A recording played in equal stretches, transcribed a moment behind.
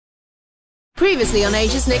Previously on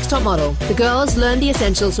Asia's Next Top Model, the girls learned the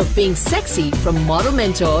essentials of being sexy from model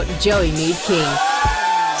mentor Joey Mead King.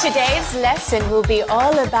 Today's lesson will be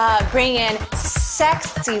all about bringing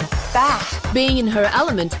sexy back. Being in her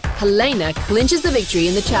element, Helena clinches the victory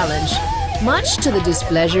in the challenge, much to the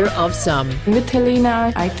displeasure of some. With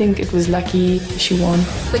Helena, I think it was lucky she won.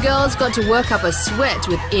 The girls got to work up a sweat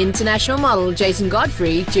with international model Jason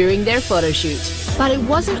Godfrey during their photo shoot. But it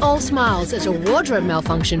wasn't all smiles as a wardrobe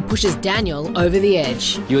malfunction pushes Daniel over the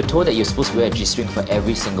edge. You were told that you're supposed to wear a G-string for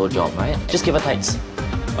every single job, right? Just give her tights.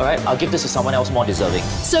 Alright, I'll give this to someone else more deserving.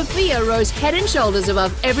 Sophia rose head and shoulders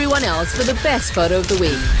above everyone else for the best photo of the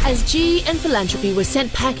week, as G and Philanthropy were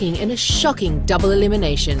sent packing in a shocking double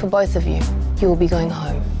elimination. For both of you, you will be going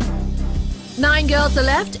home. 9 girls are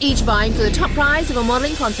left, each vying for the top prize of a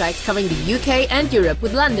modelling contract covering the UK and Europe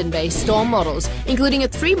with London-based Storm models, including a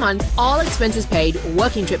 3-month, all-expenses-paid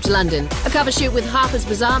working trip to London, a cover shoot with Harper's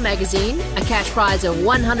Bazaar magazine, a cash prize of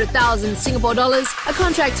 100,000 Singapore dollars, a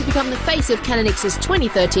contract to become the face of Canonix's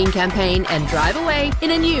 2013 campaign, and drive away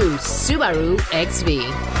in a new Subaru XV.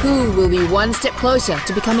 Who will be one step closer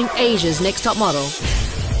to becoming Asia's next top model?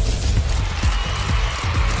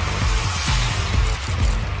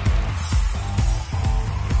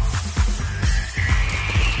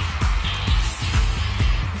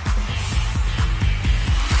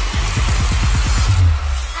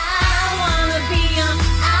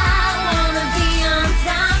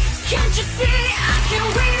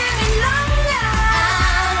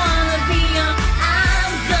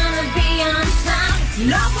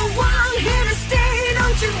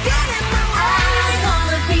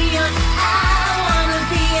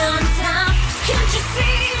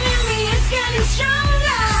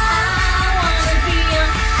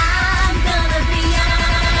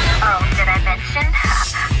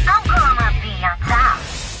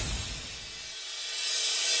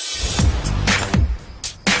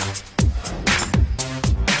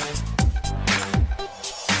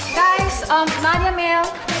 Nadia Mail.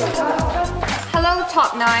 Hello,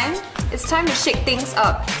 Top 9. It's time to shake things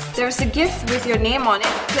up. There's a gift with your name on it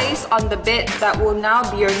placed on the bed that will now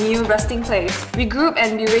be your new resting place. Regroup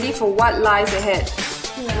and be ready for what lies ahead.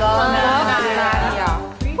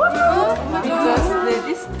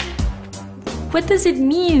 What does it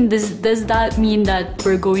mean? Does that mean that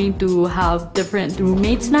we're going to have different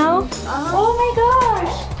roommates now? Oh my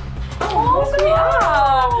gosh! Oh, we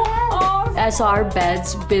are! I saw our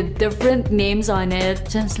beds with different names on it.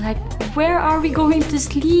 Just like, where are we going to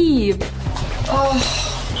sleep? Oh,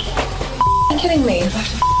 are you kidding me? We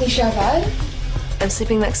have to share a bed? I'm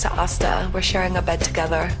sleeping next to Asta. We're sharing a bed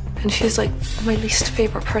together. And she's like my least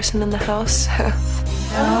favorite person in the house.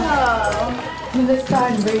 Melissa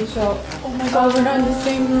and Rachel. Oh my god, we're not in the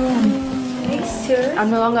same room. I'm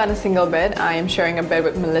no longer on a single bed. I am sharing a bed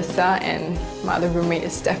with Melissa, and my other roommate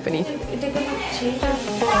is Stephanie.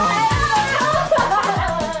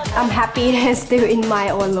 I'm happy that still in my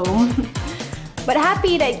own room. But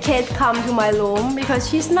happy that Kate come to my room because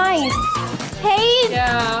she's nice. Hey,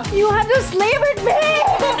 Yeah. you have to sleep with me!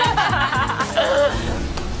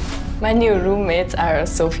 My new roommates are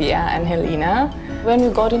Sophia and Helena. When we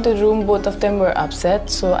got into the room, both of them were upset,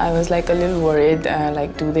 so I was like a little worried,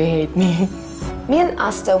 like, do they hate me? Me and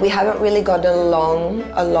Asta, we haven't really gotten along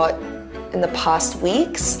a lot in the past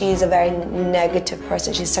weeks. She's a very negative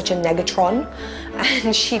person. She's such a negatron,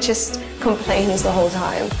 and she just complains the whole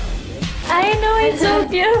time. I know it's so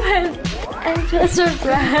cute, but I'm just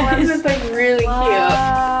surprised. This is like really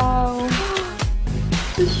cute.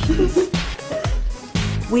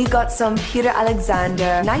 We got some Peter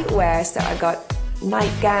Alexander nightwear, so I got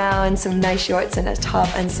nightgown, some nice shorts and a top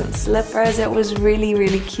and some slippers. It was really,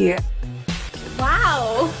 really cute.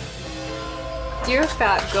 Wow! Dear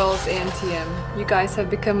Fat Girls ANTM, you guys have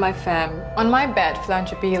become my fam. On my bed,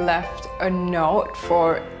 Philanthropy left a note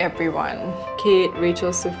for everyone. Kate,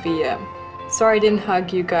 Rachel, Sophia. Sorry I didn't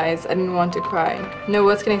hug you guys. I didn't want to cry. No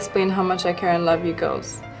words can explain how much I care and love you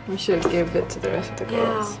girls. We should have gave it to the rest of the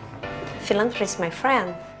girls. Philanthropy is my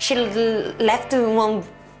friend. She left one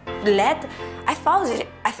lead. I thought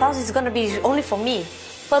it's gonna be only for me,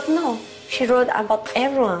 but no. She wrote about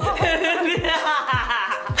everyone.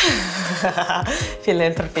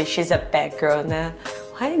 Philanthropy, she's a bad girl now.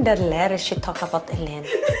 Why in that letter she talk about Elaine?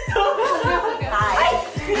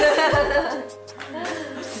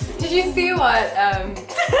 Did you see what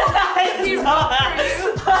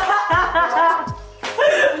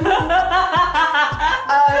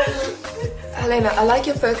Helena, I like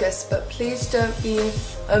your focus, but please don't be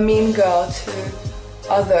a mean girl to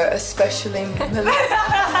other, especially Melissa.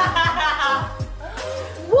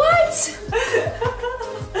 What?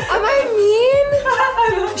 Am I mean?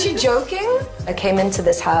 she joking? I came into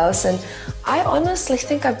this house and I honestly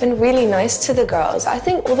think I've been really nice to the girls. I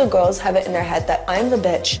think all the girls have it in their head that I'm the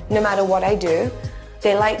bitch. No matter what I do,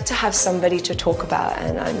 they like to have somebody to talk about,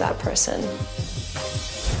 and I'm that person.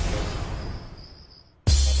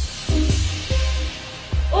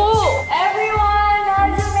 Oh, everyone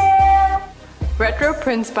has a man! Retro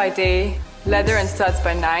prints by day, leather and studs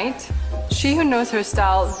by night. She who knows her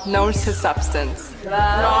style knows her substance.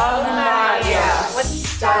 What's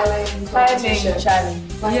styling competition?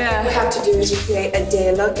 What we have to do is we create a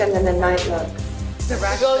day look and then a night look. We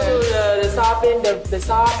go to the shop in the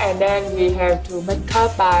shop, and then we have to make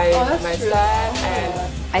up by myself.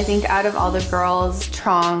 And I think out of all the girls,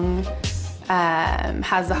 Trong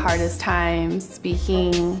has the hardest time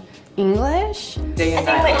speaking English. I think they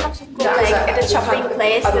have to go at the shopping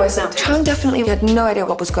place. Trong definitely had no idea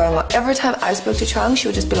what was going on. Every time I spoke to Trong, she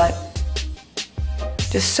would just be like,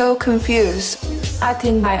 just so confused. I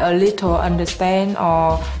think I a little understand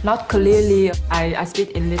or not clearly. I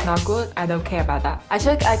speak English not good. I don't care about that. I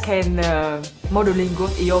think I can modeling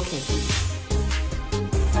good. Is okay.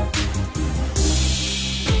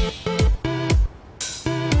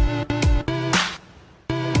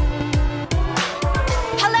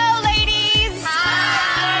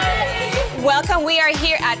 Welcome. We are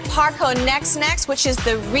here at Parco Next, which is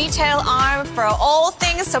the retail arm for all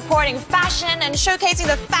things supporting fashion and showcasing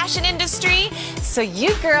the fashion industry. So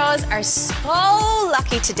you girls are so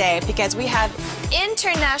lucky today because we have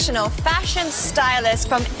international fashion stylists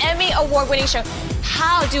from Emmy award-winning show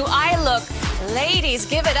How Do I Look? Ladies,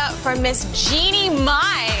 give it up for Miss Jeannie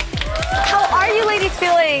Mai. How are you ladies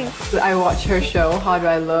feeling? I watched her show, How Do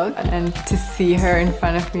I Look? And to see her in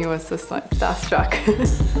front of me was just like starstruck.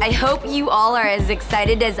 I hope you all are as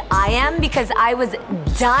excited as I am because I was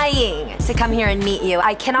dying to come here and meet you.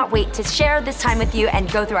 I cannot wait to share this time with you and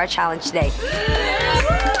go through our challenge today.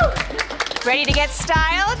 Ready to get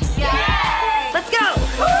styled? Yes! Let's go!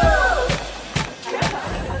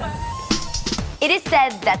 It is said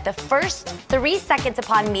that the first 3 seconds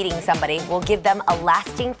upon meeting somebody will give them a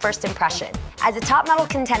lasting first impression. As a top model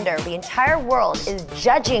contender, the entire world is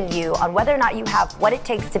judging you on whether or not you have what it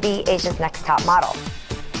takes to be Asia's next top model.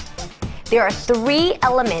 There are 3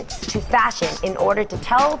 elements to fashion in order to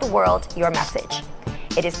tell the world your message.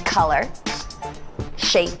 It is color,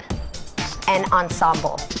 shape, and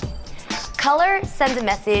ensemble. Color sends a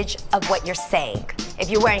message of what you're saying. If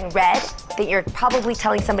you're wearing red, then you're probably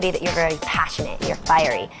telling somebody that you're very passionate, you're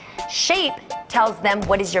fiery. Shape tells them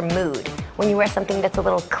what is your mood. When you wear something that's a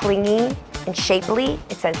little clingy and shapely,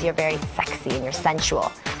 it says you're very sexy and you're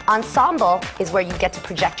sensual. Ensemble is where you get to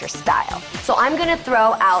project your style. So I'm gonna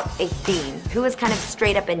throw out a theme. Who is kind of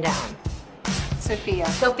straight up and down? Sophia.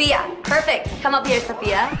 Sophia, perfect. Come up here,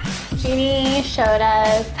 Sophia. Jeannie showed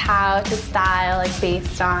us how to style like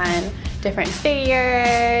based on different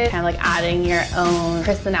figures, kind of like adding your own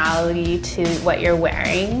personality to what you're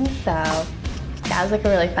wearing. So that was like a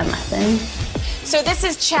really fun lesson. So this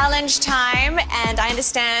is challenge time, and I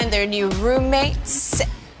understand they're new roommates.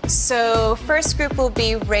 So first group will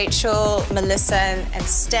be Rachel, Melissa, and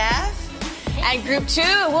Steph. And group 2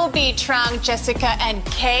 will be Trong, Jessica, and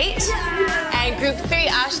Kate. And group 3,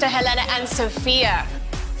 Ashta, Helena, and Sophia.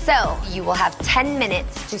 So you will have 10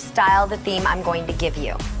 minutes to style the theme I'm going to give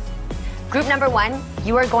you. Group number 1,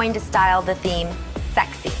 you are going to style the theme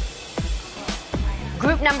sexy.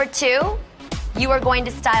 Group number 2, you are going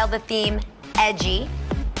to style the theme edgy.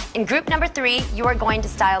 In group number 3, you are going to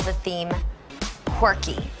style the theme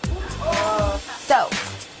quirky. So,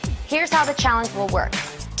 here's how the challenge will work.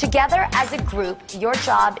 Together as a group, your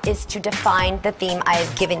job is to define the theme I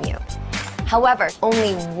have given you. However,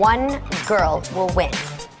 only one girl will win.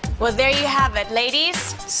 Well, there you have it, ladies.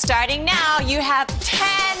 Starting now, you have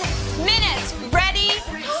 10 minutes. Ready,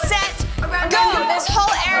 set, go. This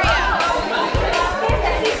whole area.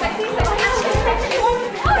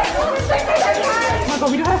 Oh my God,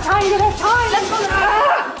 we don't have time. We don't have time. Let's go.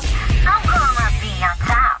 I'm gonna be on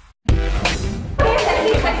top.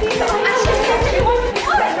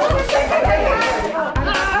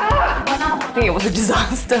 I think it was a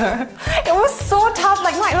disaster. It was so tough,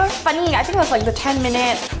 like not even funny. I think it was like the 10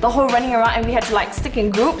 minutes, the whole running around, and we had to like stick in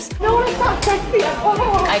groups. No, it's not sexy at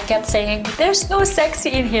all. I kept saying, there's no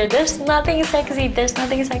sexy in here. There's nothing sexy. There's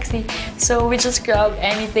nothing sexy. So we just grab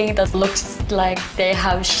anything that looks like they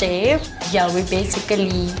have shape. Yeah, we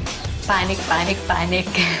basically panic.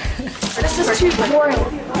 This is too boring.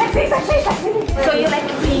 Sexy. So you like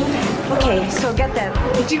pink? Okay, so get them.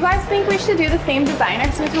 Do you guys think we should do the same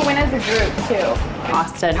designer so we can win as a group too?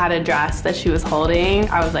 Austin had a dress that she was holding.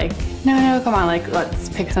 I was like, no, come on, like let's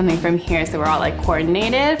pick something from here. So we're all like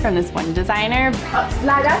coordinated from this one designer.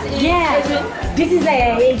 Yeah, this is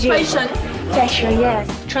a fashion. Fashion,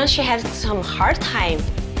 yes. Trans, she had some hard time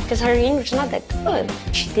because her English not that good.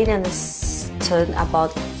 She didn't understand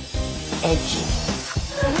about edgy.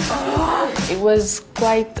 It was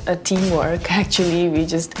quite a teamwork actually. We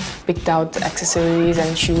just picked out accessories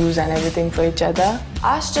and shoes and everything for each other.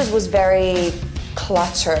 Ash just was very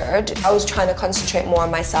cluttered. I was trying to concentrate more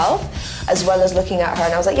on myself as well as looking at her,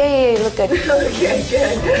 and I was like, yeah, you look good.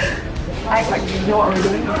 Like, you know what we're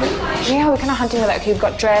doing? Yeah, we're kind of hunting with like, okay, we've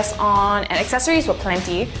got dress on and accessories were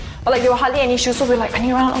plenty. But like there were hardly any shoes, so we're like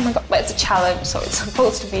running around, oh my god, but it's a challenge, so it's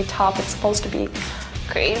supposed to be tough, it's supposed to be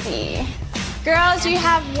crazy. Girls, you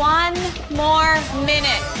have 1 more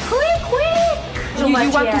minute. You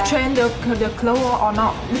want to change the clothes or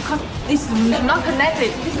not? Because it's not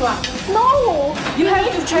connected. This one. No! You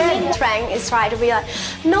have to change. Trang is trying to be like,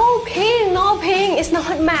 no pink, it's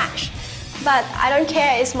not match. But I don't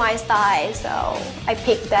care, it's my style, so I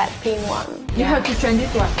picked that pink one. You have to change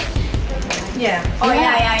this one. Yeah. Oh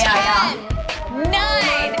yeah. 10, 9, 8,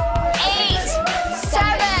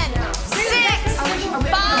 7, 6,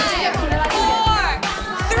 5, 4,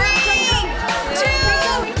 3, 2,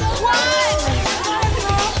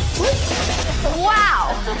 1.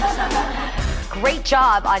 Wow! Great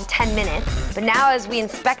job on 10 minutes, but now as we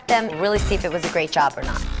inspect them, really see if it was a great job or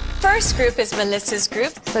not. First group is Melissa's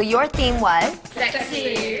group. So your theme was?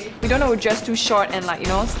 Sexy. We don't know, just too short and like,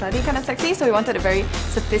 slutty kind of sexy, so we wanted a very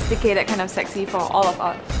sophisticated kind of sexy for all of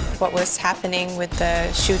us. What was happening with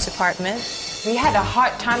the shoe department? We had a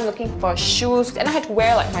hard time looking for shoes, and I had to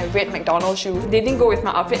wear like my red McDonald's shoes. They didn't go with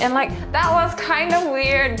my outfit, and like that was kind of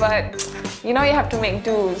weird, but you have to make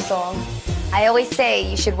do, so. I always say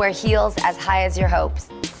you should wear heels as high as your hopes.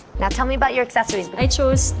 Now tell me about your accessories. I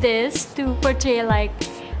chose this to portray like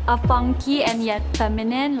a funky and yet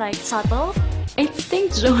feminine, like subtle. I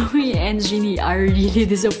think Joey and Jeannie are really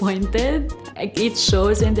disappointed. Like, it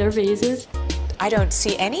shows in their faces. I don't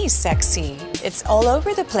see any sexy. It's all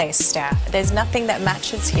over the place, Steph. There's nothing that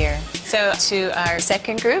matches here. So to our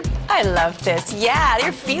second group, I love this. Yeah,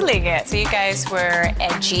 you're feeling it. So you guys were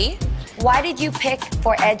edgy. Why did you pick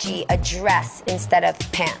for edgy a dress instead of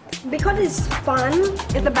pants? Because it's fun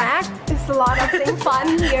in the back. There's a lot of things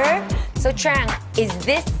fun here. So Trang, is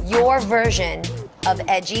this your version of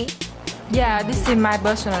edgy? Yeah, this is my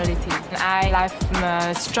personality. I like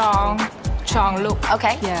strong look.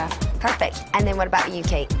 Okay. Yeah. Perfect. And then what about you,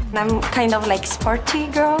 Kate? I'm kind of like sporty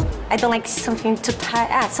girl. I don't like something too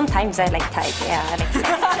tight. Sometimes I like tight. Yeah, I like sex.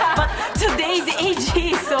 But today's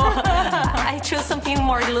edgy, so I choose something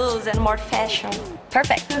more loose and more fashion.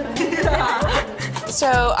 Perfect.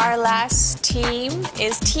 So our last team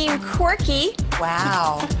is Team Quirky.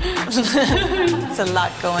 Wow. It's a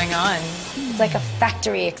lot going on. It's like a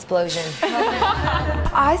factory explosion.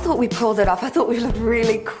 I thought we pulled it off. I thought we looked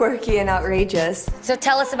really quirky and outrageous. So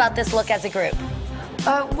tell us about this look as a group.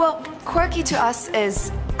 Well, quirky to us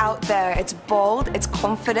is out there, it's bold, it's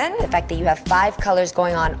confident. The fact that you have 5 colors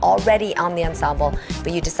going on already on the ensemble,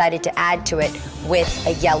 but you decided to add to it with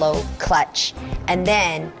a yellow clutch. And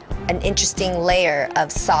then an interesting layer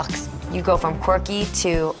of socks. You go from quirky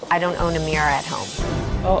to I don't own a mirror at home.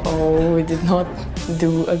 Uh-oh, we did not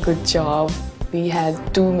do a good job. We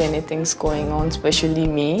had too many things going on, especially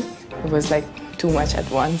me. It was like too much at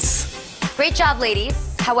once. Great job,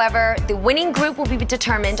 ladies. However, the winning group will be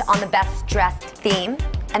determined on the best dressed theme,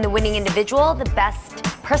 and the winning individual, the best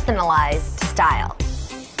personalized style.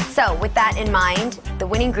 So with that in mind, the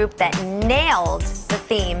winning group that nailed the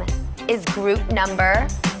theme is group number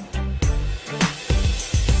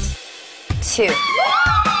 2.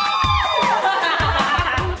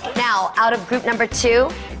 Now, out of group number 2,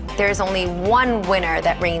 there's only one winner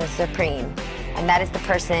that reigns supreme, and that is the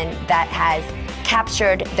person that has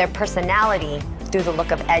captured their personality through the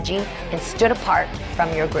look of edgy and stood apart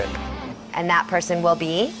from your group. And that person will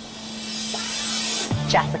be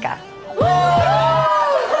Jessica.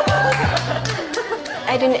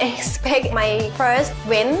 I didn't expect my first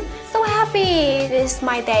win. So happy. This is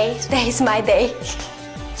my day. Today is my day.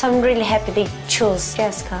 So I'm really happy they chose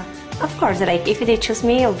Jessica. Of course, like if they choose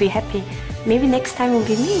me, I'll be happy. Maybe next time will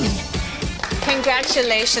be me.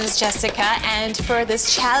 Congratulations, Jessica. And for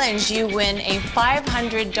this challenge, you win a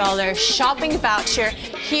 $500 shopping voucher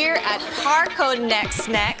here at Parco Next.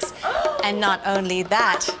 And not only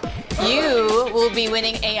that, you will be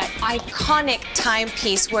winning an iconic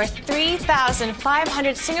timepiece worth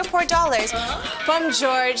 3,500 Singapore dollars from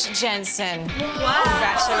George Jensen. Wow.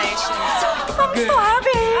 Congratulations. I'm so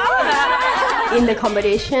happy. In the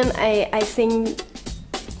competition, I think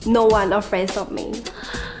no one afraid of me.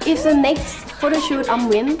 If the next photo shoot I'm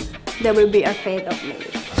win, they will be afraid of me.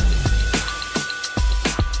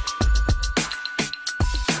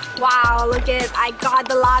 Wow, look it, I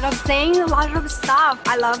got a lot of things, a lot of stuff.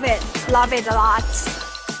 I love it a lot.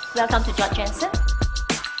 Welcome to George Jensen.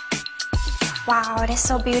 Wow, that's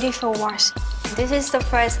so beautiful watch. This is the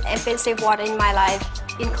first expensive watch in my life.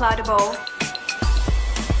 Incredible.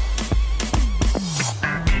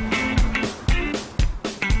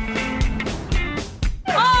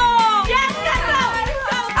 Oh, yes,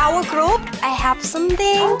 yes, Our group, I have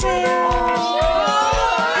something to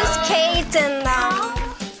It's Kate and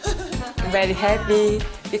Very happy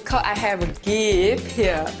because I have a gift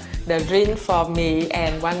here. The ring for me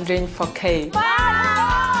and one ring for Kate.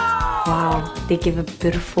 Wow, they give a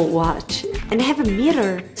beautiful watch. And they have a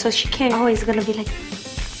mirror, so she can always gonna be like,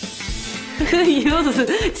 you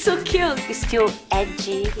so cute. It's still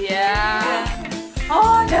edgy. Yeah.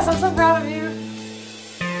 Oh, yes, I'm so proud of you.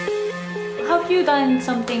 Have you done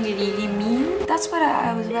something really mean? That's what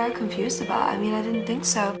I was very confused about. I mean, I didn't think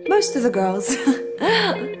so. Most of the girls,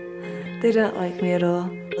 they don't like me at all.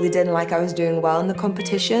 They didn't like I was doing well in the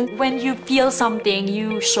competition. When you feel something,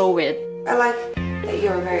 you show it. I like that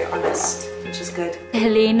you're very honest, which is good.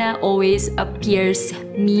 Helena always appears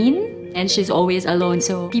mean and she's always alone,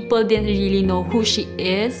 so people didn't really know who she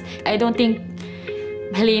is. I don't think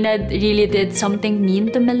Helena really did something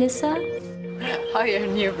mean to Melissa. How are your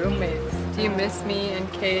new roommates? Do you miss me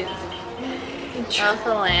and Kate?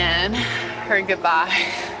 Jocelyn, her goodbye.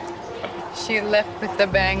 She left with the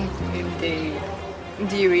bang indeed.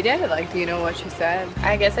 Do you read it? Like, do you know what she said?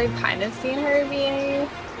 I guess I've kind of seen her being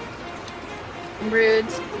rude,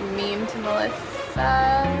 mean to Melissa.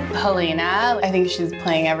 Helena, I think she's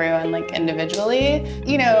playing everyone like individually.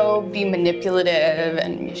 You know, be manipulative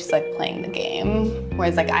and she's like playing the game.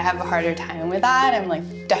 Whereas like I have a harder time with that. I'm like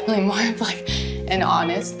definitely more of like an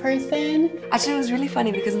honest person. Actually, it was really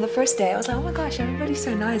funny because on the first day I was like, oh my gosh, everybody's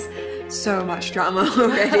so nice. So much drama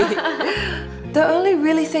already. The only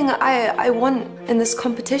really thing I want in this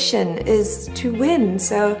competition is to win.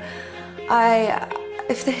 So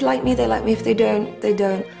if they like me, they like me. If they don't, they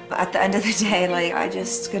don't. At the end of the day, like, I'm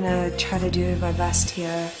just gonna try to do my best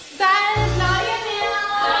here. That is not your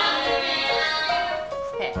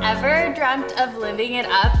meal! Okay, ever dreamt of living it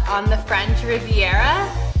up on the French Riviera?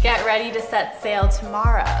 Get ready to set sail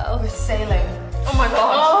tomorrow. We're sailing. Oh my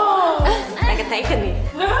gosh. Oh! Like a Titanic.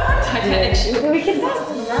 Titanic. We can do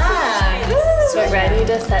that. So we're ready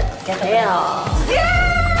to set sail.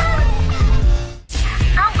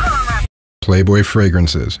 Playboy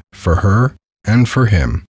fragrances for her and for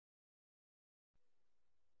him.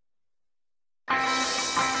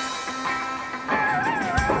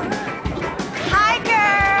 Hi,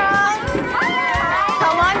 girl.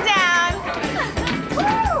 Come on down.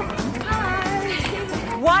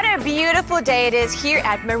 Hi. What a beautiful day it is here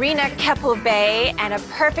at Marina Keppel Bay, and a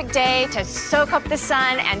perfect day to soak up the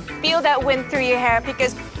sun and feel that wind through your hair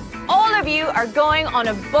because all of you are going on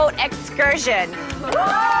a boat excursion.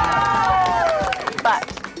 But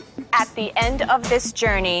at the end of this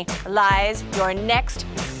journey lies your next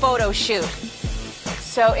photo shoot.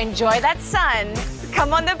 So enjoy that sun.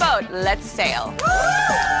 Come on the boat. Let's sail.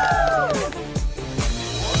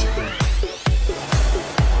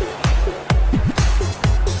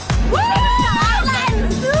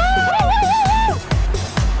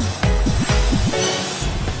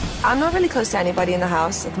 I'm not really close to anybody in the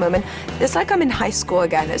house at the moment. It's like I'm in high school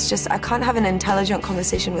again. It's just I can't have an intelligent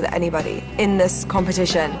conversation with anybody in this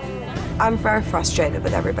competition. I'm very frustrated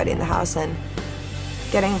with everybody in the house and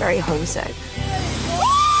getting very homesick.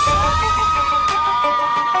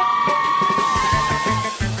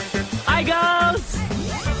 Hi, girls!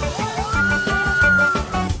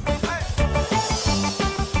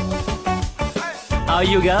 How are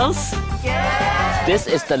you, girls? This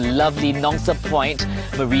is the lovely Nongsa Point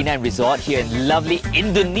Marina and Resort here in lovely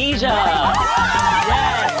Indonesia.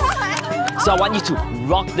 Yes! So I want you to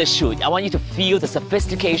rock the shoot. I want you to feel the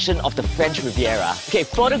sophistication of the French Riviera. Okay,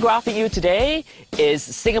 photographing you today is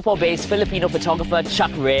Singapore-based Filipino photographer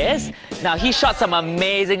Chuck Reyes. Now, he shot some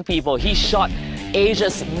amazing people. He shot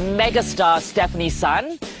Asia's megastar Stephanie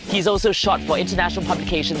Sun. He's also shot for international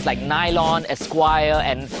publications like Nylon, Esquire,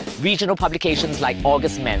 and regional publications like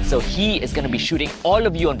August Men. So he is going to be shooting all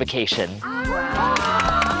of you on vacation. Wow.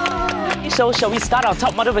 So shall we start our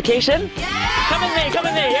top model vacation? Yeah. Come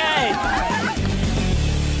with me, yay!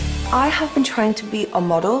 I have been trying to be a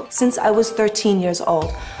model since I was 13 years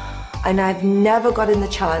old, and I've never gotten the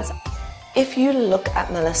chance. If you look at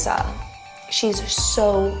Melissa, she's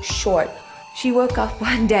so short. She woke up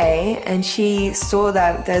one day and she saw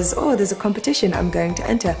that there's a competition I'm going to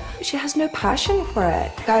enter. She has no passion for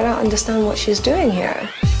it. I don't understand what she's doing here.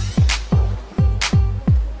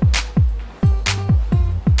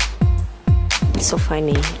 It's so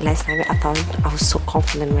funny. Last time I thought I was so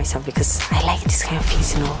confident in myself because I like this kind of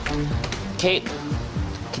things, you know. Kate,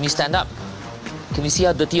 can you stand up? Can you see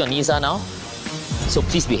how dirty your knees are now? So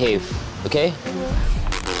please behave, okay?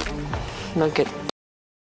 Not good.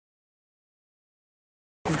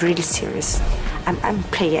 Really serious. I'm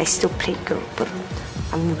play. I still play girl, but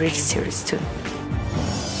I'm really serious too.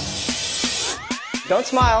 Don't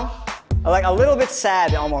smile. Like a little bit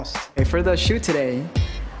sad almost. Okay, for the shoot today,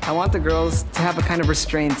 I want the girls to have a kind of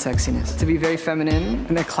restrained sexiness, to be very feminine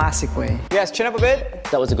in a classic way. Yes, chin up a bit.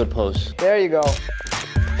 That was a good pose. There you go.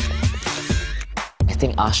 I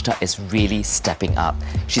think Ashta is really stepping up.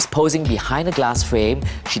 She's posing behind a glass frame.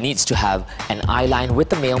 She needs to have an eye line with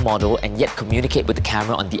the male model and yet communicate with the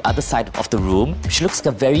camera on the other side of the room. She looks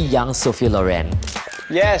like a very young Sophia Loren.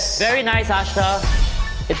 Yes. Very nice, Ashta.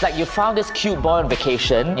 It's like you found this cute boy on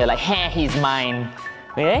vacation. You're like, hey, he's mine.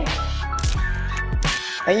 Okay?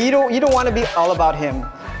 And you don't want to be all about him.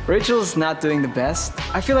 Rachel's not doing the best.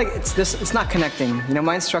 I feel like it's not connecting. You know,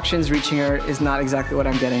 my instructions reaching her is not exactly what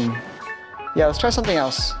I'm getting. Yeah, let's try something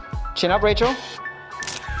else. Chin up, Rachel.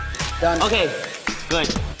 Done. Okay, good.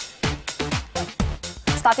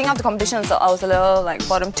 Starting out the competition, so I was a little like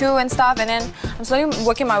bottom 2 and stuff, and then I'm slowly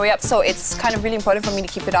working my way up, so it's kind of really important for me to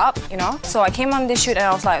keep it up, you know? So I came on this shoot and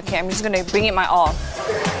I was like, okay, I'm just gonna bring it my all.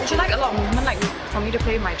 Would you like a lot of movement, like for me to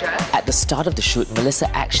play my dress? At the start of the shoot,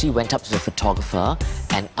 Melissa actually went up to the photographer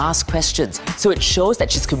and asked questions. So it shows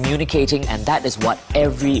that she's communicating, and that is what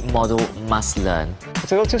every model must learn.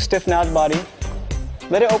 It's a little too stiff now, the body.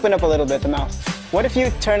 Let it open up a little bit, the mouth. What if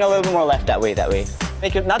you turn a little bit more left that way,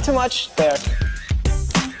 Make it not too much, there.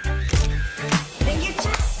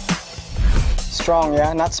 Strong,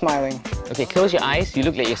 yeah, not smiling. Okay, close your eyes. You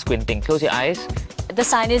look like you're squinting. Close your eyes. The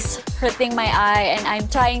sun is hurting my eye and I'm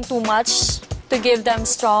trying too much to give them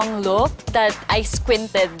strong look that I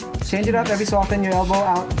squinted. Change it up every so often, your elbow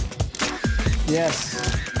out.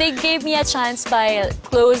 Yes. They gave me a chance by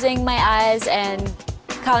closing my eyes and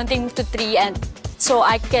counting to 3 and so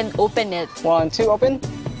I can open it. 1, 2, open.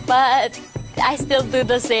 But I still do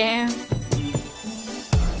the same.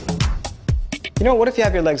 You know, what if you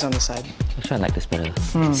have your legs on the side? I like this better.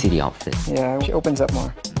 See the outfit. Yeah, she opens up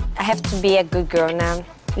more. I have to be a good girl now.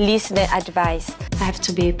 Listen the advice. I have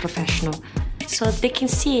to be professional. So they can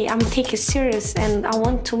see I'm taking it serious and I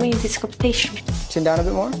want to win this competition. Chin down a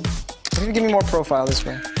bit more. What if you give me more profile this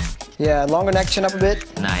way? Yeah, longer neck, chin up a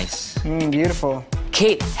bit. Nice. Beautiful.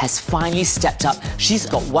 Kate has finally stepped up. She's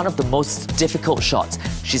got one of the most difficult shots.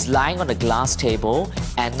 She's lying on a glass table,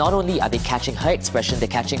 and not only are they catching her expression, they're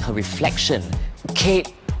catching her reflection.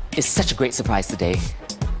 Kate is such a great surprise today.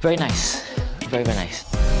 Very nice. Very, very nice.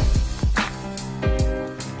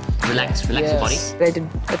 Relax your body. I did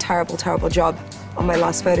a terrible, terrible job on my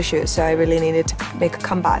last photo shoot, so I really needed to make a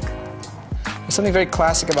comeback. There's something very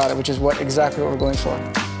classic about it, which is exactly what we're going for.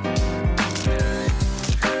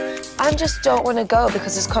 I just don't want to go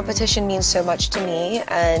because this competition means so much to me,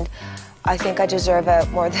 and I think I deserve it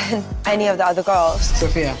more than any of the other girls.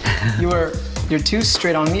 Sophia, you're too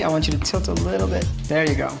straight on me. I want you to tilt a little bit. There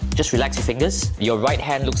you go. Just relax your fingers. Your right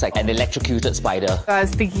hand looks like an electrocuted spider. I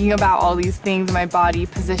was thinking about all these things, my body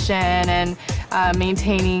position and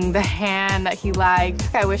maintaining the hand that he liked.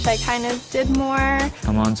 I wish I kind of did more.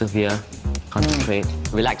 Come on, Sophia. Concentrate.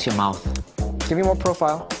 Relax your mouth. Give me more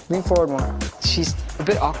profile. Lean forward more. She's a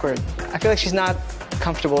bit awkward. I feel like she's not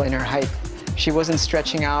comfortable in her height. She wasn't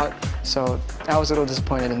stretching out, so I was a little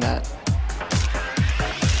disappointed in that.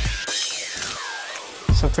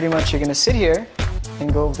 So pretty much you're gonna sit here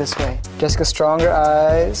and go this way. Jessica, stronger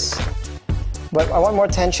eyes. But I want more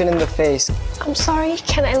tension in the face. I'm sorry,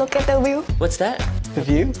 can I look at the view? What's that? The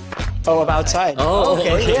view? Oh, of outside. Oh,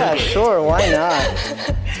 okay. Yeah, sure, why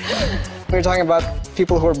not? We were talking about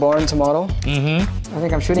people who are born to model. I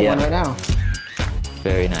think I'm shooting one right now.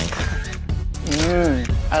 Very nice.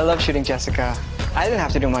 I love shooting Jessica. I didn't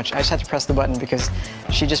have to do much. I just had to press the button because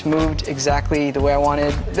she just moved exactly the way I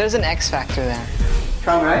wanted. There's an X factor there.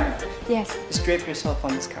 Strong, right? Yes. Just drape yourself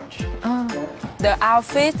on this couch. The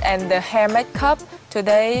outfit and the hair makeup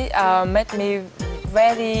today made me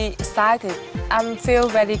very excited. I feel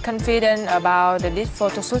very confident about this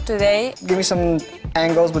photo shoot today. Give me some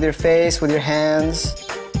angles with your face, with your hands.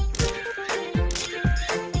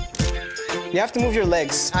 You have to move your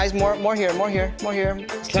legs. Eyes more here, more here, more here.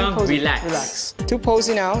 It's too Come, posy. relax. Relax. Too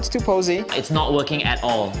posy now, it's too posy. It's not working at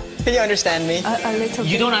all. Can you understand me? A little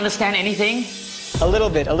bit. You don't understand anything? A little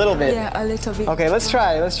bit, a little bit. Yeah, a little bit. Okay, let's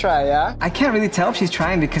try, yeah? I can't really tell if she's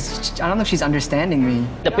trying because I don't know if she's understanding me.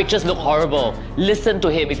 The pictures look horrible. Listen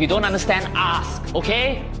to him. If you don't understand, ask,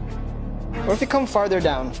 okay? Or if you come farther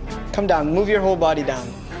down. Come down, move your whole body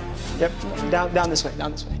down. Yep, down this way,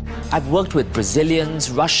 down this way. I've worked with Brazilians,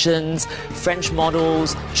 Russians, French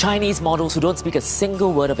models, Chinese models who don't speak a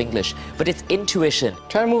single word of English, but it's intuition.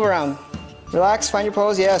 Try to move around. Relax, find your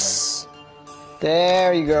pose, yes.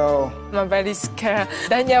 There you go. I'm very scared.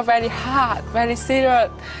 Then you're very hard, very serious.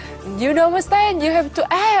 You don't understand, you have to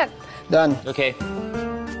act. Done. Okay.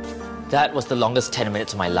 That was the longest 10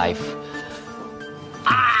 minutes of my life.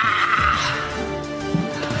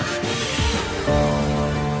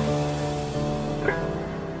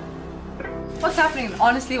 What's happening?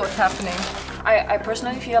 Honestly, what's happening? I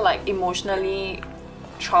personally feel like emotionally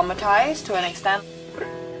traumatized to an extent.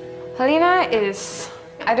 Helena is,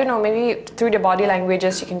 I don't know, maybe through the body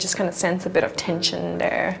languages you can just kind of sense a bit of tension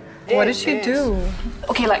there. What did she do?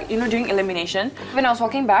 Okay, like, you know, during elimination, when I was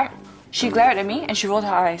walking back, she glared at me and she rolled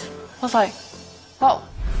her eyes. I was like, well,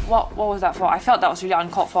 what was that for? I felt that was really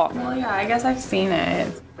uncalled for. Well, yeah, I guess I've seen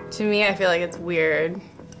it. To me, I feel like it's weird.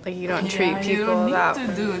 Like, you don't treat people that... You don't need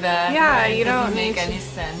to do that. Yeah, like, you don't doesn't make any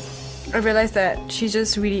sense. I realized that she's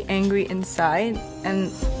just really angry inside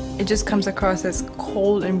and it just comes across as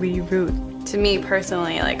cold and really rude. To me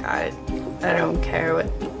personally, like, I don't care what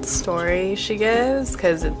story she gives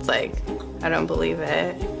because it's like, I don't believe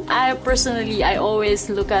it. I always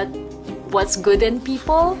look at what's good in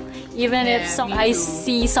people. Even if I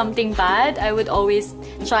see something bad, I would always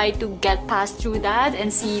try to get past through that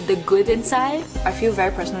and see the good inside. I feel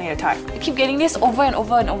very personally attacked. I keep getting this over and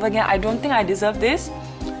over and over again. I don't think I deserve this.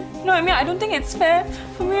 You know what I mean? I don't think it's fair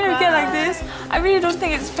for me to get like this. I really don't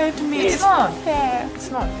think it's fair to me. It's not fair. It's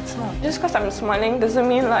not. Just because I'm smiling doesn't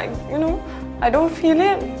mean, like, you know, I don't feel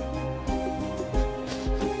it.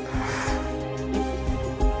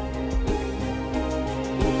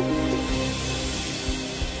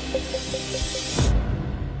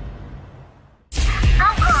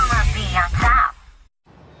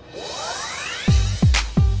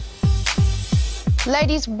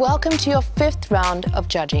 Ladies, welcome to your 5th round of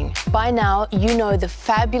judging. By now, you know the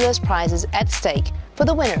fabulous prizes at stake for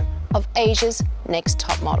the winner of Asia's Next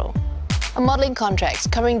Top Model. A modelling contract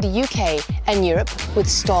covering the UK and Europe with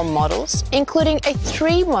Storm Models, including a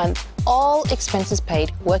 3-month,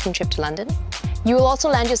 all-expenses-paid working trip to London. You will also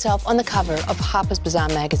land yourself on the cover of Harper's Bazaar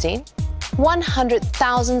magazine,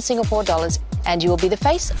 100,000 Singapore dollars, and you will be the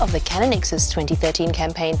face of the Canon Nix's 2013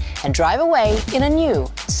 campaign and drive away in a new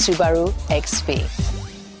Subaru XV.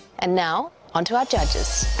 And now, onto our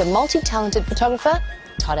judges. The multi-talented photographer,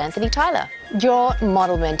 Todd Anthony Tyler. Your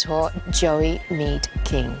model mentor, Joey Mead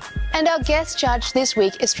King. And our guest judge this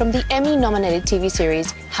week is from the Emmy-nominated TV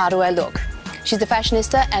series, How Do I Look? She's the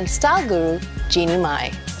fashionista and style guru, Jeannie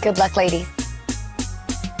Mai. Good luck, ladies.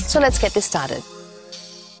 So let's get this started.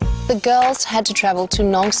 The girls had to travel to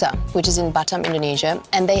Nong Sa, which is in Batam, Indonesia,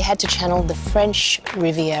 and they had to channel the French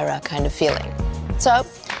Riviera kind of feeling. So,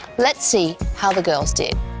 let's see how the girls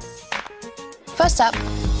did. First up,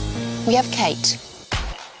 we have Kate.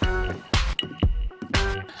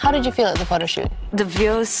 How did you feel at the photo shoot? The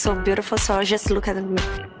view is so beautiful, so I just look at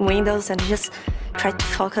the windows and just try to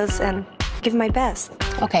focus and give my best.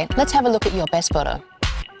 Okay, let's have a look at your best photo.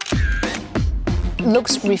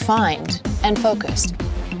 Looks refined and focused.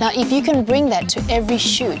 Now, if you can bring that to every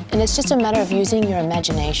shoot, and it's just a matter of using your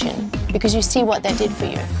imagination, because you see what that did for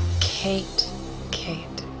you. Kate.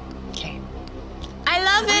 I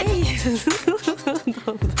love it!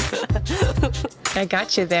 I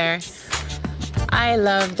got you there. I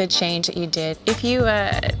love the change that you did. If you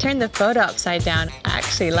turn the photo upside down, I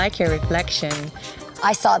actually like your reflection.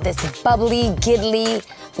 I saw this bubbly, giddly,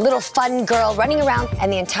 little fun girl running around,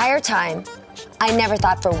 and the entire time, I never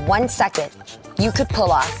thought for 1 second you could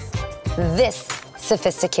pull off this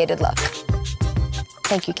sophisticated look.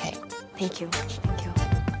 Thank you, Kate. Thank you.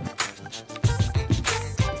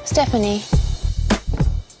 Stephanie,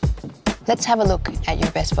 let's have a look at your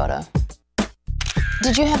best photo.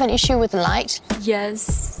 Did you have an issue with the light?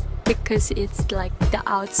 Yes, because it's like the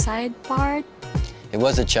outside part. It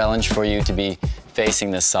was a challenge for you to be facing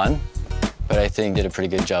the sun, but I think you did a pretty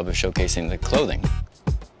good job of showcasing the clothing.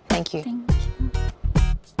 Thank you.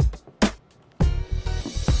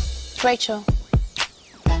 Rachel,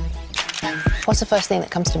 what's the first thing that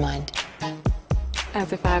comes to mind?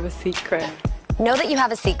 As if I have a secret. Know that you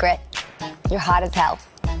have a secret. You're hot as hell.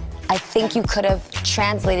 I think you could have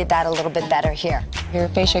translated that a little bit better here. Your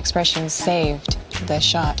facial expression saved the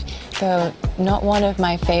shot, though not one of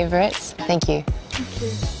my favorites. Thank you. Thank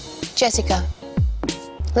you. Jessica,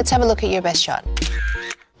 let's have a look at your best shot.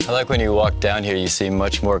 I like when you walk down here, you seem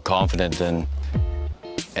much more confident than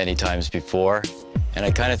any times before. And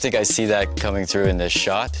I kind of think I see that coming through in this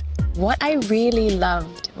shot. What I really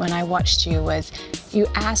loved when I watched you was you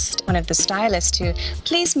asked one of the stylists to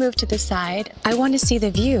please move to the side. I want to see the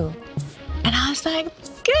view. And I was like,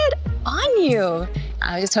 good on you.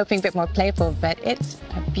 I was just hoping a bit more playful, but it's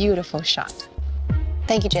a beautiful shot.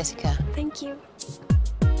 Thank you, Jessica. Thank you.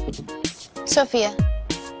 Sophia,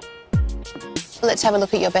 let's have a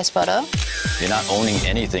look at your best photo. You're not owning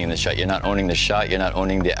anything in the shot. You're not owning the shot, you're not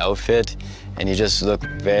owning the outfit, and you just look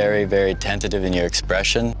very, very tentative in your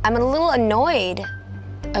expression. I'm a little annoyed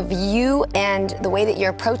of you and the way that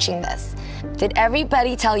you're approaching this. Did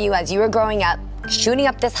everybody tell you as you were growing up, shooting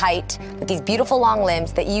up this height with these beautiful long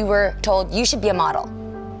limbs, that you were told you should be a model?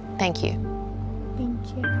 Thank you.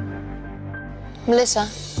 Thank you. Melissa,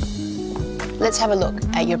 let's have a look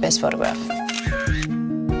at your best photograph.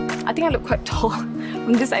 I think I look quite tall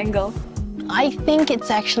from this angle. I think it's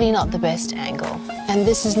actually not the best angle, and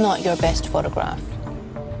this is not your best photograph.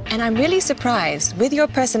 And I'm really surprised with your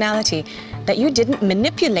personality that you didn't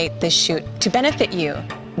manipulate this shoot to benefit you.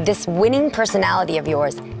 This winning personality of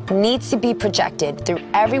yours needs to be projected through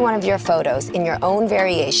every one of your photos in your own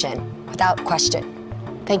variation, without question.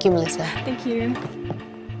 Thank you, Melissa. Thank you.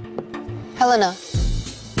 Helena,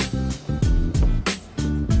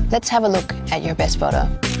 let's have a look at your best photo.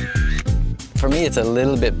 For me, it's a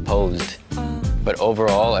little bit posed. But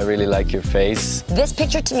overall, I really like your face. This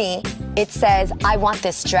picture to me, it says, I want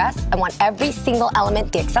this dress. I want every single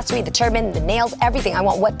element, the accessory, the turban, the nails, everything. I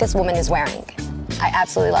want what this woman is wearing. I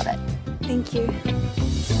absolutely love it. Thank you.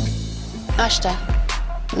 Ashta,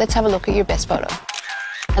 let's have a look at your best photo.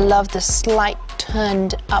 I love the slight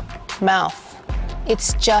turned up mouth.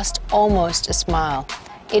 It's just almost a smile.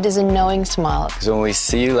 It is a knowing smile. Because when we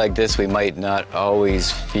see you like this, we might not always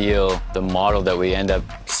feel the model that we end up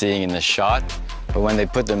seeing in the shot. But when they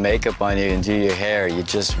put the makeup on you and do your hair, you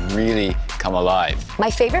just really come alive.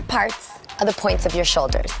 My favorite parts are the points of your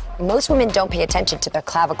shoulders. Most women don't pay attention to their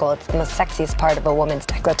clavicle. It's the most sexiest part of a woman's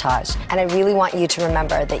décolletage. And I really want you to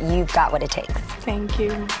remember that you've got what it takes. Thank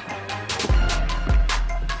you.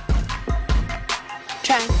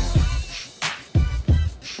 Trang,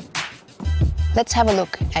 let's have a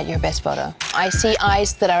look at your best photo. I see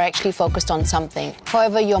eyes that are actually focused on something.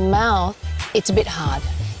 However, your mouth, it's a bit hard.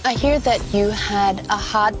 I hear that you had a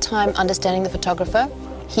hard time understanding the photographer.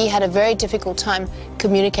 He had a very difficult time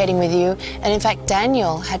communicating with you. And in fact,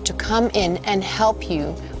 Daniel had to come in and help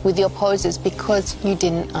you with your poses because you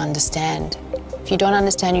didn't understand. If you don't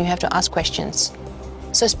understand, you have to ask questions.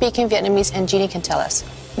 So speak in Vietnamese and Jeannie can tell us.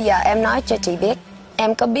 Dạ, em nói cho chị biết.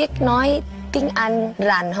 Em có biết nói tiếng Anh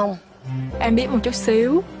rành không? Em biết một chút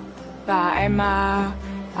xíu và em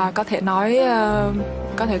có thể nói,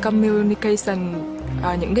 có thể communication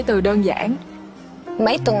những cái từ đơn giản.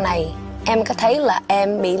 Mấy tuần này em có thấy là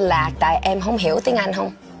em bị lạc tại em không hiểu tiếng Anh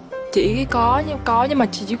không? Chỉ có nhưng mà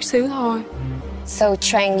chỉ chút xíu thôi. So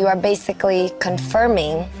Trang, you are basically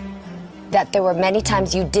confirming that there were many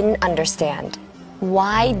times you didn't understand.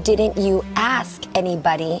 Why didn't you ask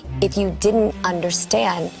anybody if you didn't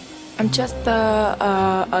understand? I'm just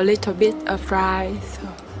a little bit afraid. So.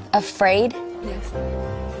 Afraid? Yes.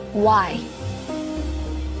 Why?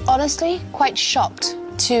 Honestly, quite shocked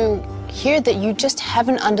to hear that you just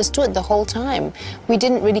haven't understood the whole time. We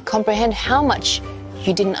didn't really comprehend how much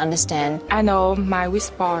you didn't understand. I know my weak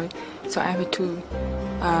spot, so I have to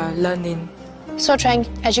learning. So Trang,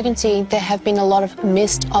 as you can see, there have been a lot of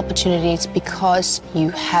missed opportunities because you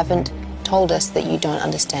haven't told us that you don't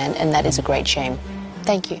understand, and that is a great shame.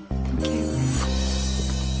 Thank you. Thank you.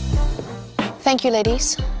 Thank you,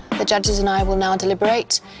 ladies. The judges and I will now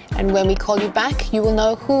deliberate, and when we call you back, you will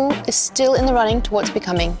know who is still in the running towards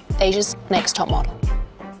becoming Asia's next top model.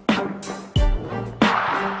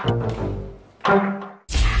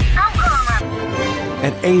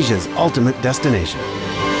 At Asia's ultimate destination,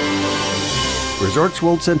 Resorts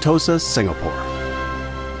World Sentosa, Singapore.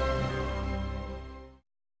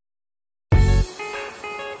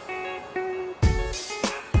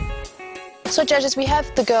 So judges, we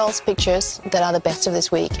have the girls' pictures that are the best of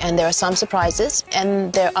this week, and there are some surprises,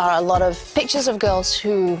 and there are a lot of pictures of girls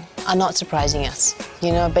who are not surprising us.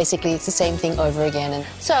 You know, basically it's the same thing over again. And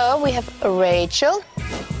so we have Rachel.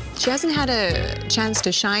 She hasn't had a chance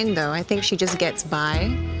to shine, though. I think she just gets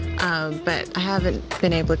by. But I haven't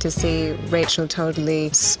been able to see Rachel totally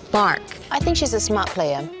spark. I think she's a smart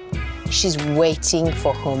player. she's waiting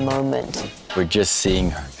for her moment. We're just seeing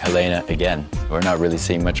Helena again. We're not really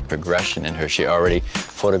seeing much progression in her. She already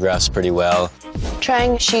photographs pretty well.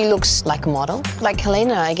 Trang, she looks like a model. Like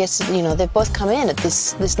Helena, I guess, you know, they've both come in at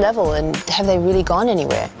this level, and have they really gone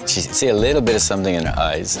anywhere? She see a little bit of something in her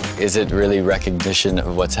eyes. Is it really recognition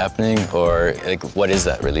of what's happening, or like, what is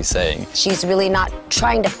that really saying? She's really not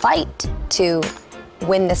trying to fight to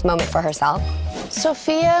win this moment for herself.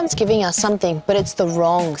 Sophia is giving us something, but it's the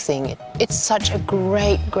wrong thing. It's such a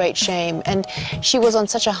great, great shame. And she was on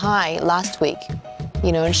such a high last week,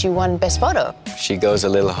 you know, and she won Best Photo. She goes a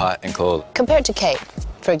little hot and cold. Compared to Kate,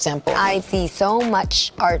 for example. I see so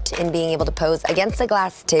much art in being able to pose against a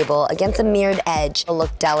glass table, against a mirrored edge,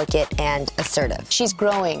 look delicate and assertive. She's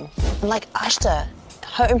growing. Like Ashta,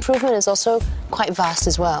 her improvement is also quite vast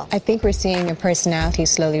as well. I think we're seeing a personality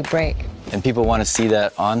slowly break. And people want to see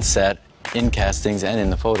that on set, in castings, and in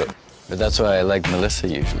the photo. But that's why I like Melissa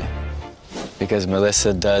usually. Because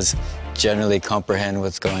Melissa does generally comprehend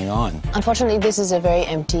what's going on. Unfortunately, this is a very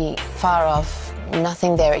empty, far off,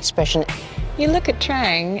 nothing there expression. You look at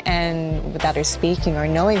Trang, and without her speaking or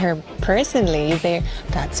knowing her personally,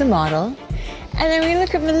 that's a model. And then we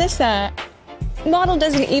look at Melissa. Model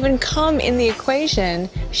doesn't even come in the equation.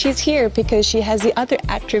 She's here because she has the other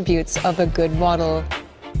attributes of a good model.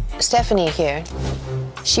 Stephanie here.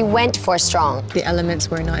 She went for strong. The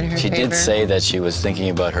elements were not in her favor. She did say that she was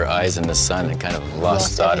thinking about her eyes in the sun and kind of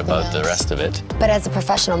lost thought about the rest of it. But as a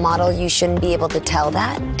professional model, you shouldn't be able to tell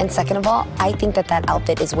that. And second of all, I think that that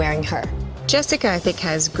outfit is wearing her. Jessica, I think,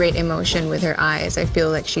 has great emotion with her eyes. I feel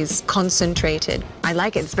like she's concentrated. I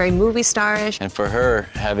like it. It's very movie starish. And for her,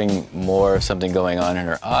 having more of something going on in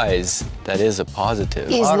her eyes, that is a positive.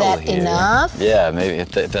 Is that enough? Yeah, maybe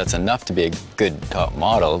if that's enough to be a good top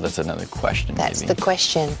model, that's another question. That's the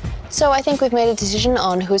question. So I think we've made a decision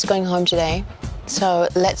on who's going home today. So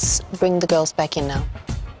let's bring the girls back in now.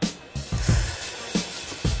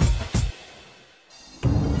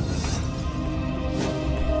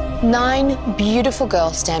 Nine beautiful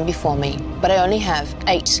girls stand before me, but I only have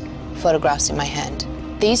 8 photographs in my hand.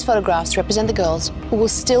 These photographs represent the girls who will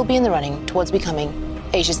still be in the running towards becoming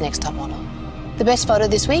Asia's next top model. The best photo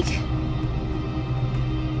this week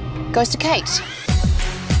goes to Kate.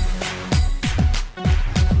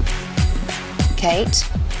 Kate,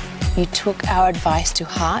 you took our advice to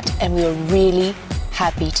heart, and we were really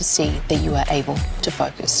happy to see that you are able to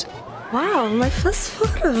focus. Wow, my first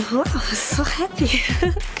photo. Wow, I'm so happy.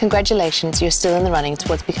 Congratulations, you're still in the running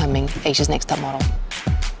towards becoming Asia's next top model.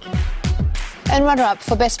 And runner-up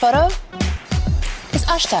for best photo is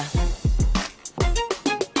Ashta.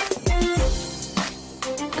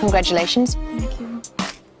 Congratulations. Thank you.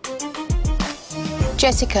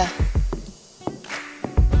 Jessica.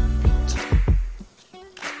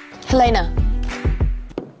 Helena.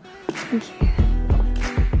 Thank you.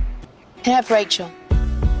 And I have Rachel.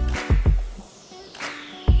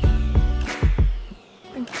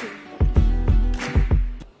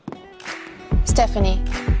 Stephanie.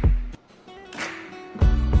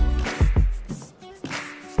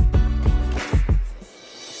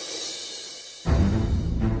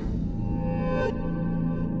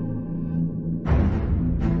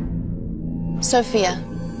 Sophia.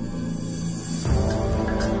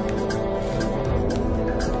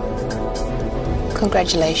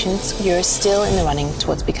 Congratulations, you're still in the running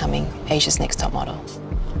towards becoming Asia's next top model.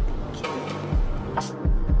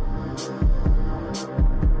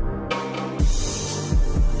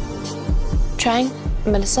 Trang,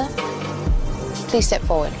 Melissa, please step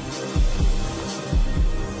forward.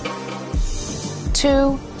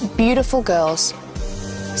 2 beautiful girls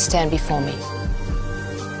stand before me.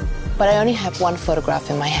 But I only have 1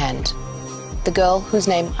 photograph in my hand. The girl whose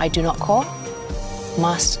name I do not call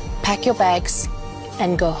must pack your bags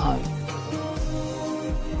and go home.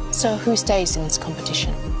 So who stays in this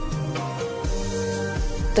competition?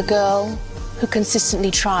 The girl who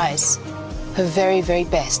consistently tries her very, very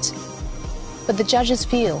best, but the judges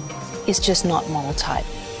feel is just not model type.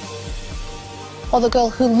 Or the girl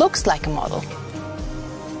who looks like a model,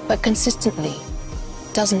 but consistently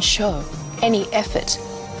doesn't show any effort,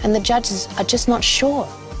 and the judges are just not sure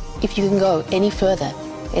if you can go any further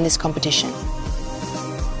in this competition.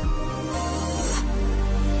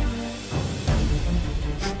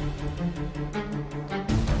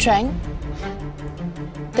 Trang,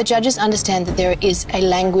 the judges understand that there is a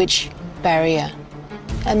language barrier.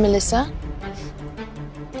 And Melissa,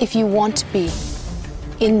 if you want to be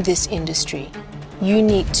in this industry, you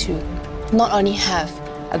need to not only have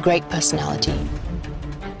a great personality,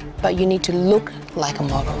 but you need to look like a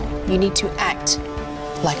model. You need to act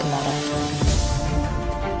like a model.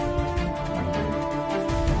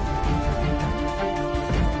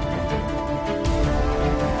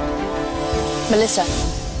 Melissa.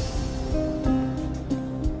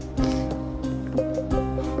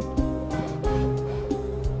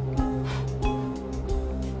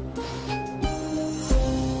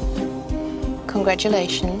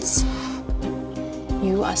 Congratulations.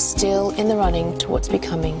 You are still in the running towards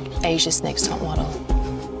becoming Asia's next top model.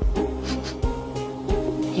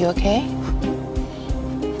 You okay?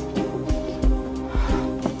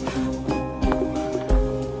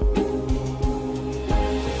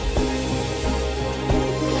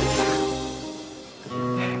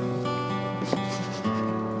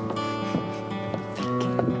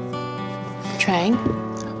 Trang,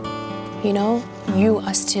 you know, you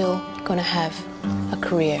are still gonna have a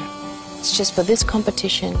career. It's just for this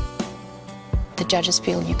competition, the judges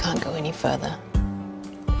feel you can't go any further.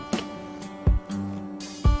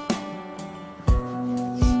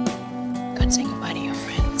 Go and say goodbye to your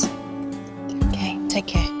friends. Okay, take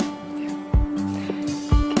care.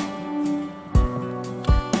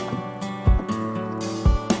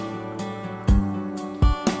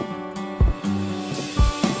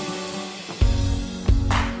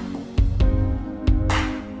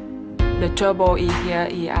 The trouble is here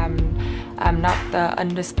is I'm not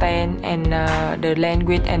understand and the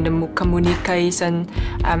language and the communication.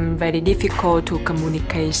 I'm very difficult to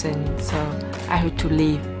communication, so I have to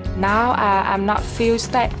leave. Now I'm not feel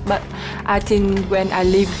sad, but I think when I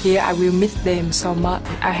live here I will miss them so much.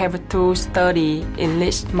 I have to study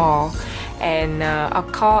English more, and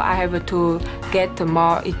of course I have to get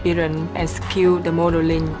more experience and skill the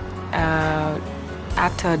modeling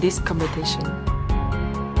after this competition.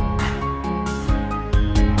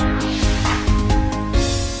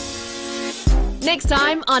 Next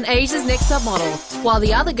time on Asia's Next Top Model, while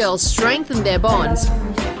the other girls strengthen their bonds,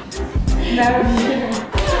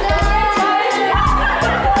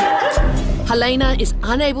 Helena is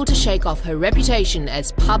unable to shake off her reputation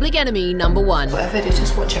as public enemy number one. Whatever it is,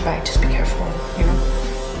 just watch your back, just be careful, you know?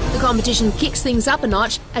 The competition kicks things up a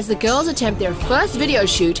notch as the girls attempt their first video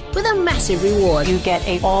shoot with a massive reward. You get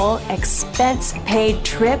a all-expense-paid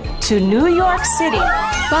trip to New York City.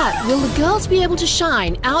 But will the girls be able to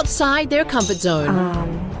shine outside their comfort zone?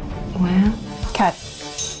 Well, Kat.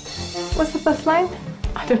 What's the first line?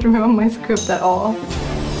 I don't remember my script at all.